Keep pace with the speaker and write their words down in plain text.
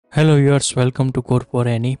Hello viewers, welcome to Core for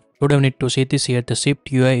Any. Today we need to see this here the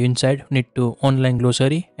SwiftUI inside. We need to online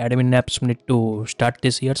glossary, admin apps. We need to start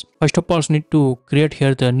this here. First of all, we need to create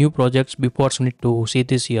here the new projects. Before we need to see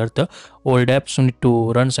this here the old apps. We need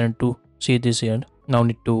to run and to see this here. Now we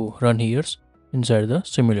need to run here inside the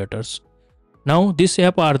simulators. Now this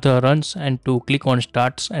app are the runs and to click on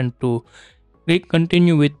starts and to click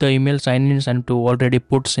continue with the email sign-ins and to already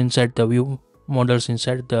puts inside the view models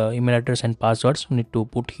inside the email address and passwords. We need to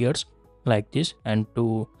put here like this and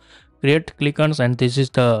to create click-ons, and this is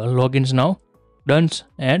the logins now done,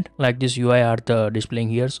 and like this UI are the displaying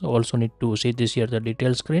here. So also need to see this here the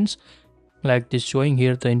detail screens like this showing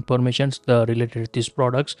here the informations the related to these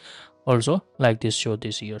products, also like this show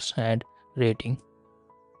this here and rating.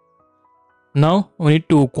 Now we need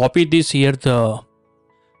to copy this here the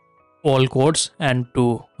all codes and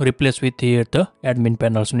to replace with here the admin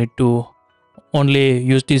panels. We need to only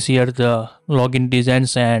use this here the login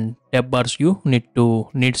designs and tab bars you need to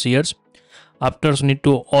needs here. After need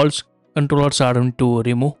to all controllers are need to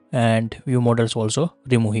remove and view models also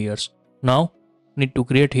remove here. Now need to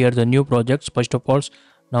create here the new projects. First of all,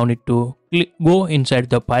 now need to go inside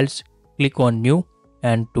the files, click on new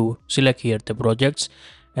and to select here the projects,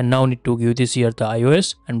 and now need to give this here the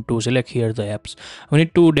iOS and to select here the apps. We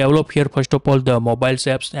need to develop here first of all the mobile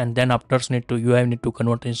apps, and then after need to UI need to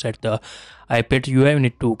convert inside the iPad UI. We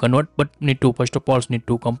need to convert, but need to first of all need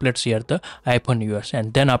to complete here the iPhone US,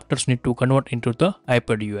 and then after need to convert into the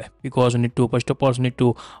iPad UI, because we need to first of all need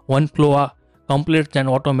to one flow complete, then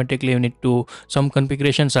automatically we need to some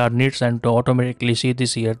configurations are needs and to automatically see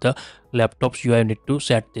this here the laptops UI need to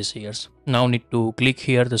set this here. Now need to click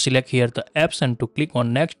here the select here the apps and to click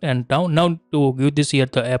on next, and now to give this here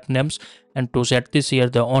the app names and to set this here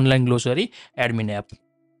the online glossary admin app.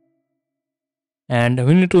 And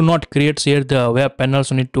we need to not create here the web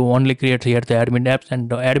panels. We need to only create here the admin apps, and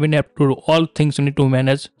the admin app to all things we need to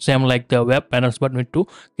manage same like the web panels, but we need to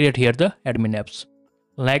create here the admin apps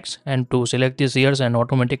likes and to select this here and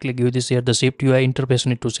automatically give this here the SwiftUI interface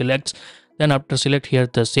need to select. Then after select here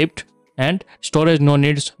the shift and storage no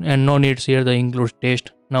needs, and no needs here the include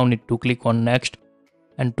test. Now need to click on next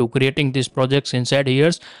and to creating these projects inside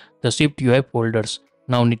here the SwiftUI folders.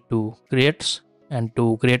 Now need to create and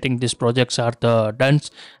to creating these projects are the done,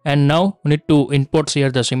 and now we need to import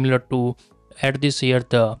here the similar to add this here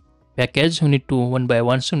the package. We need to one by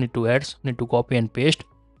one, so we need to add, need to copy and paste.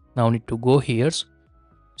 Now need to go here,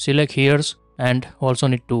 select here, and also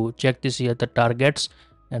need to check this here the targets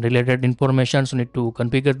and related information. So need to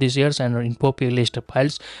configure this here, and info list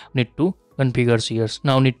files need to configure here.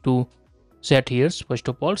 Now need to set here first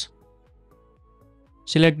of all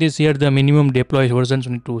select this here the minimum deploy versions.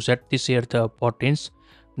 We need to set this here the 14s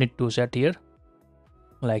need to set here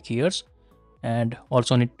like here, and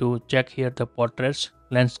also need to check here the portraits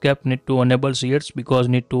landscape need to enable here, because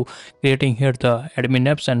need to creating here the admin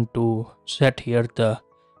apps and to set here the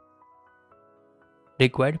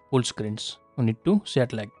required full screens. We need to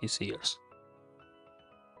set like this here.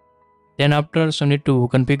 Then after so need to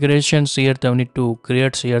configurations here, we need to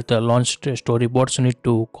create here the launch storyboards. We need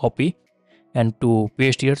to copy and to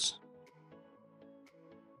paste here.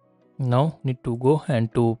 Now need to go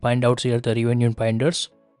and to find out here the revenue finders,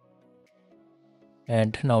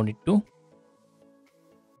 and now need to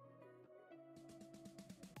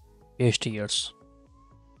paste here.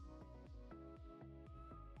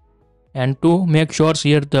 And to make sure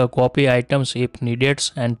here the copy items if needed,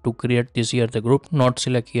 and to create this here the group, not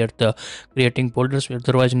select here the creating folders,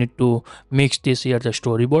 otherwise need to mix this here the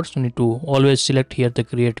storyboards. You need to always select here the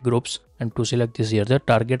create groups and to select this here the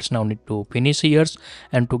targets. Now need to finish here,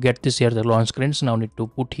 and to get this here the launch screens, now need to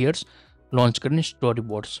put here launch screen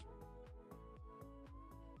storyboards.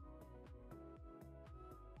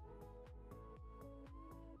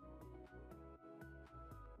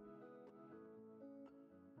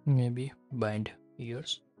 Maybe bind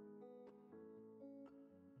ears.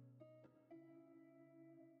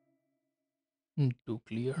 Need to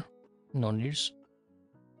clear, no needs.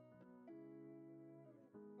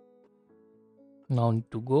 Now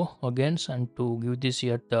need to go again and to give this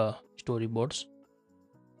here the storyboards,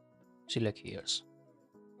 select here.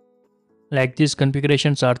 Like these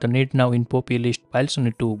configurations are the need. Now info list files, you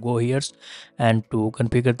need to go here and to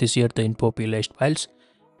configure this here the info list files.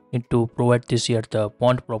 Need to provide this here the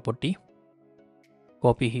font property,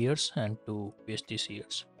 copy here and to paste this here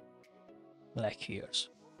like here.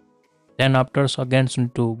 Then after again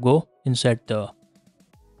need to go inside the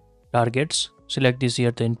targets, select this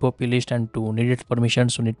here the info list and to needed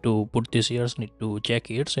permissions. You need to put this here, need to check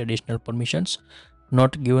here additional permissions,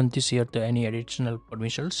 not given this here the any additional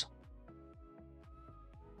permissions.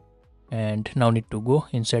 And now need to go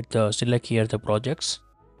inside the select here the projects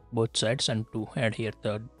both sides and to add here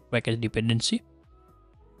the package dependency.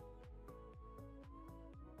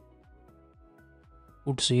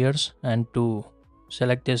 Put here and to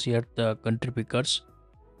select this here the country pickers.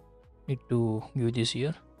 Need to give this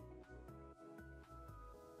here.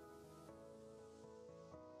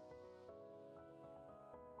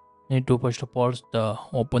 Need to first of all the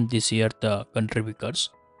open this here the country pickers.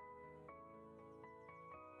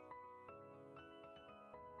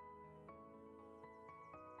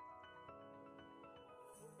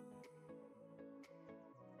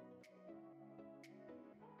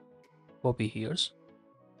 Copy here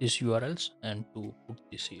this URLs and to put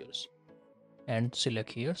this here and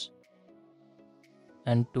select here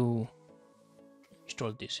and to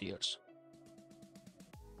install this here.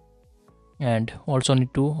 And also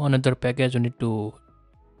need to another package, you need to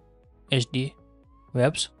HD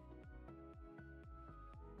webs.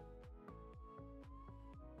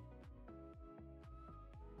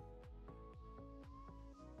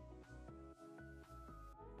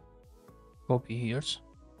 Copy here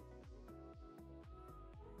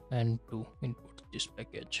and to input this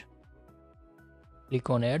package. Click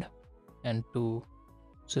on add and to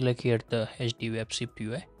select here the HD web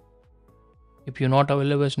SwiftUI. If you're not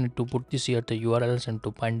available, you need to put this here the URLs and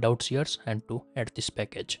to find out here and to add this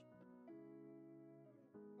package.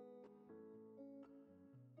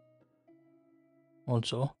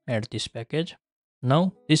 Also add this package.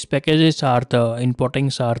 Now these packages are the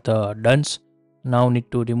importings are the done. Now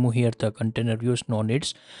need to remove here the container views, no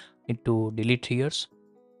needs. Need to delete here,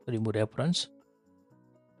 remove reference.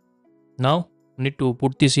 Now need to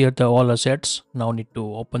put this here the all assets. Now need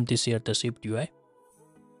to open this here the SwiftUI.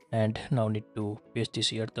 And now need to paste this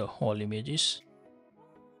here the all images.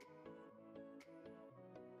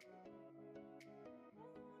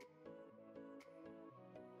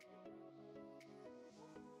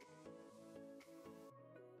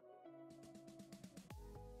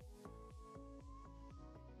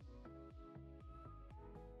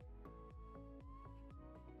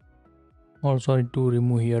 Also need to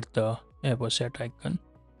remove here the app asset icon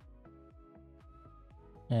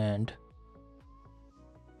and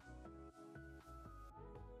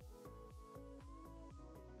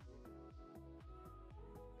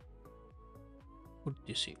put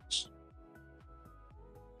this here.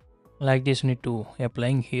 Like this, need to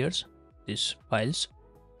applying here these files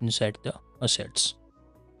inside the assets.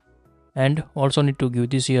 And also need to give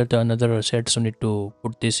this here the another assets. So need to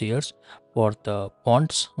put this here for the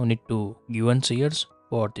fonts. We need to given here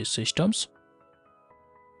for the systems.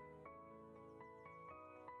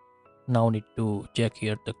 Now need to check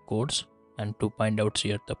here the codes and to find out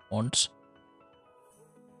here the fonts.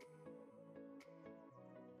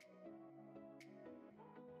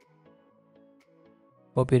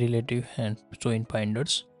 Copy relative and show in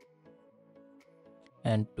finders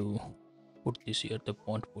and to put this here the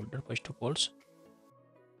font folder first of all.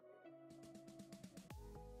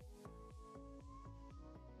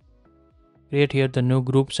 Create here the new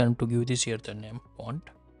groups and to give this here the name font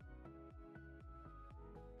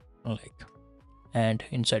like, and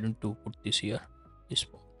inside to put this here this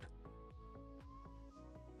font.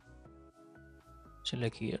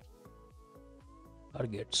 Select here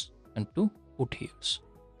targets and to put here.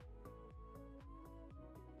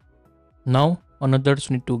 Now another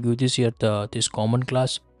need to give this here the this common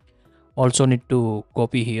class. Also need to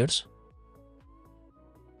copy here.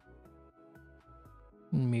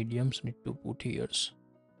 Mediums need to put here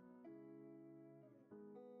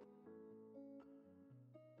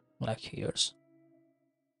like here.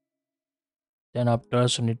 Then after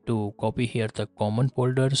need to copy here the common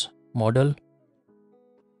folders, model,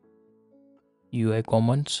 UI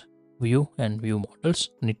commons, view and view models.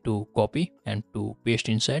 Need to copy and to paste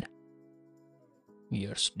inside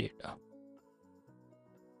here's data.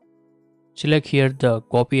 Select here the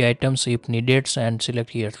copy items if needed and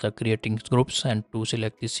select here the creating groups and to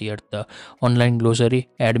select this here the online glossary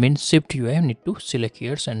admin SwiftUI need to select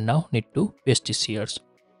here and now need to paste this here.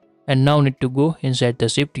 And now need to go inside the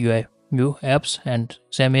SwiftUI view apps and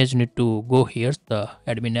same as need to go here the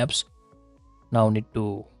admin apps. Now need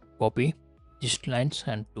to copy these lines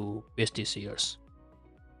and to paste this here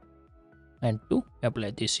and to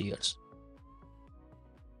apply this here.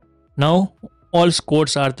 Now all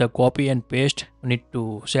codes are the copy and paste. Need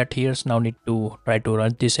to set here. Now need to try to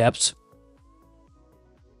run these apps.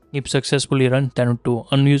 If successfully run, then to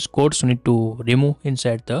unused codes need to remove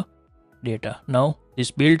inside the data. Now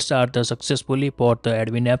these builds are the successfully for the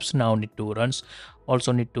admin apps. Now need to runs.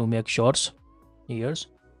 Also need to make sure here.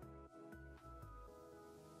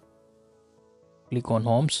 Click on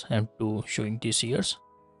homes and to showing this here.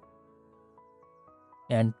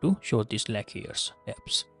 and to show this like here's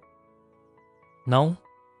apps. Now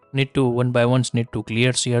need to one by one need to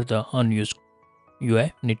clear here the unused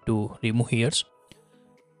UI, need to remove here.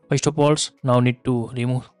 First of all, now need to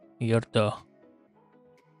remove here the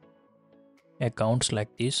accounts like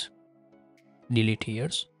this, delete here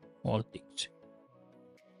all things.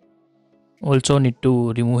 Also need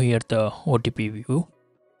to remove here the OTP view,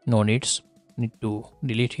 no needs, need to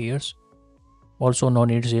delete here. Also no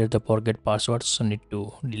needs here the forget passwords, need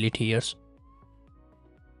to delete here.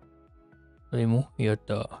 Remove here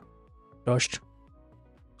the trust,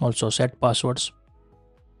 also set passwords.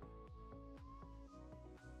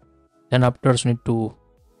 Then after need to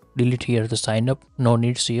delete here the sign up, no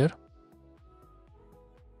needs here.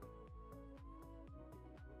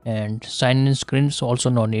 And sign in screens also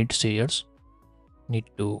no needs here, need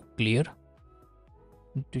to clear.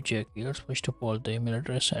 Need to check here first of all the email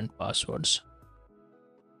address and passwords.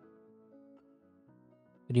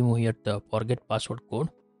 Remove here the forget password code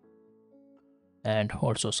and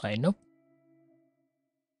also sign up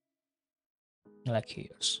like here,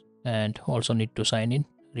 and also need to sign in,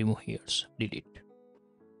 remove here, delete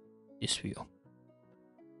this view.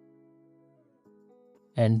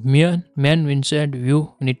 And main inside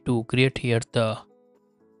view need to create here the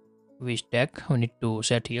which tag we need to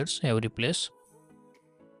set here every place,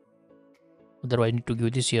 otherwise need to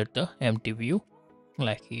give this here the empty view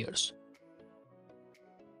like here.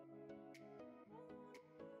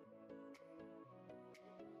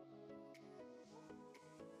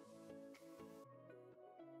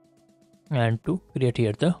 And to create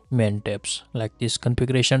here the main tabs like this.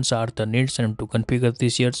 Configurations are the needs, and to configure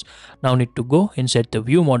these here now need to go inside the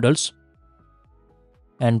view models,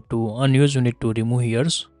 and to unused you need to remove here,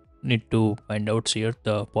 need to find out here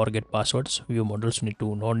the forget passwords. View models need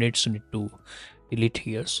to no needs, need to delete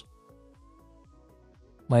here.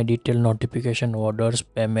 My detail, notification, orders,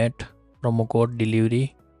 payment, promo code,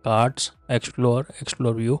 delivery, cards, explore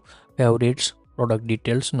view, favorites, product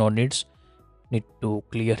details, no needs, need to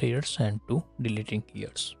clear here and to deleting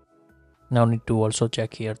here. Now need to also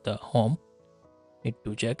check here the home, need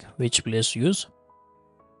to check which place use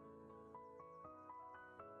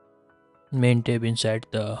main tab inside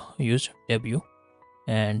the use tab view,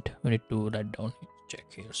 and we need to write down check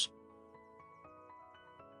here.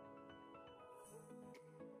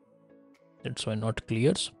 That's why not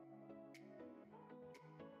clears.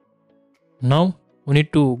 Now we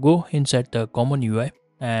need to go inside the common UI,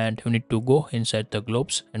 and we need to go inside the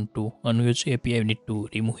globes, and to unused API we need to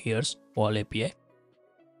remove here all API,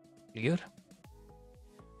 clear.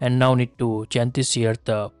 And now need to change this here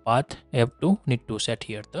the path, have to need to set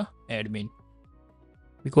here the admin,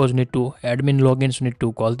 because need to admin logins, need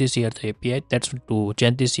to call this here the API, that's to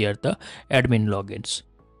change this here the admin logins.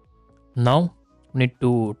 Now need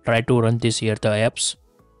to try to run this here the apps.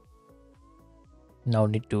 Now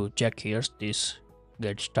need to check here this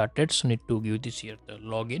get started, so need to give this here the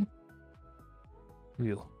login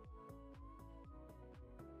view,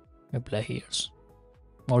 apply here.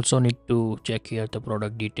 Also need to check here the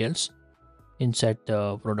product details, inside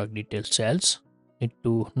the product details cells, need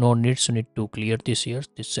to no needs, need to clear this here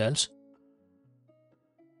this cells,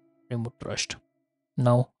 remove trust.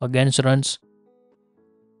 Now again runs,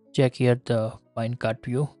 check here the find cart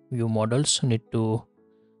view models, need to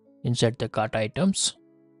inside the cart items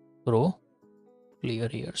row, clear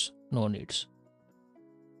here, no needs.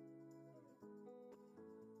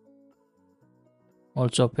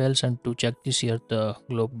 Also fails, and to check this here the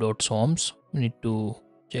globe.homes, we need to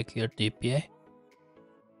check here the API,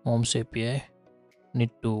 homes API, need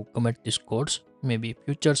to commit these codes, maybe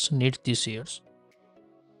futures need this here.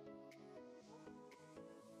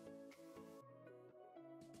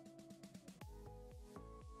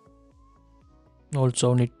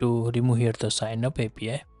 Also need to remove here the sign up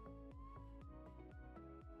API,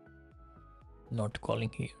 not calling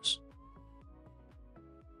here.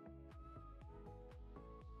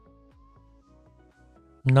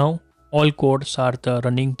 Now all codes are the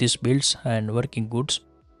running these builds and working goods.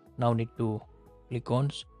 Now need to click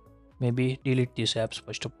on, maybe delete these apps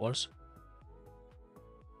first of all.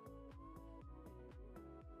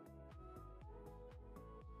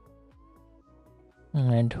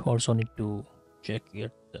 And also need to check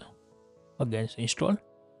here the against install.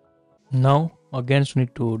 Now again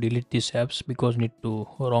need to delete these apps, because need to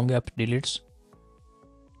wrong app deletes,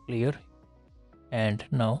 clear. And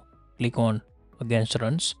now click on against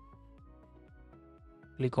runs,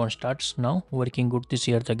 click on starts. Now working good this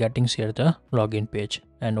here the getting here the login page,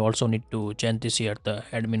 and also need to change this here the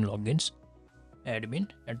admin logins, admin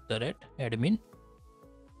 @admin,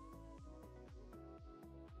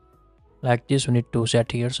 Like this, we need to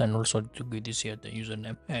set here and also to give this here the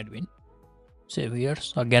username admin. Save here.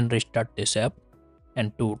 So again restart this app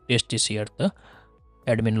and to test this here the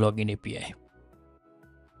admin login API.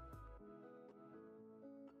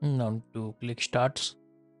 Now to click starts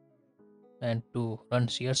and to run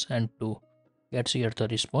CS and to get here the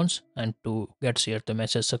response and to get here the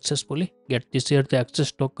message successfully. Get this here the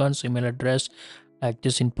access tokens, email address, like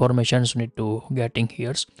this informations need to getting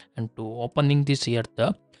here and to opening this here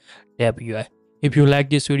the tab UI. If you like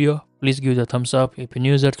this video, please give the thumbs up. If you're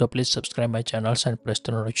new user, so please subscribe my channels and press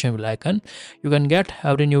the notification bell icon. You can get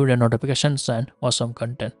every new video notifications and awesome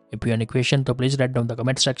content. If you have any question, so please write down the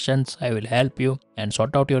comment sections. I will help you and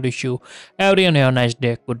sort out your issue. Everyone have a nice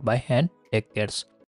day. Goodbye and take care.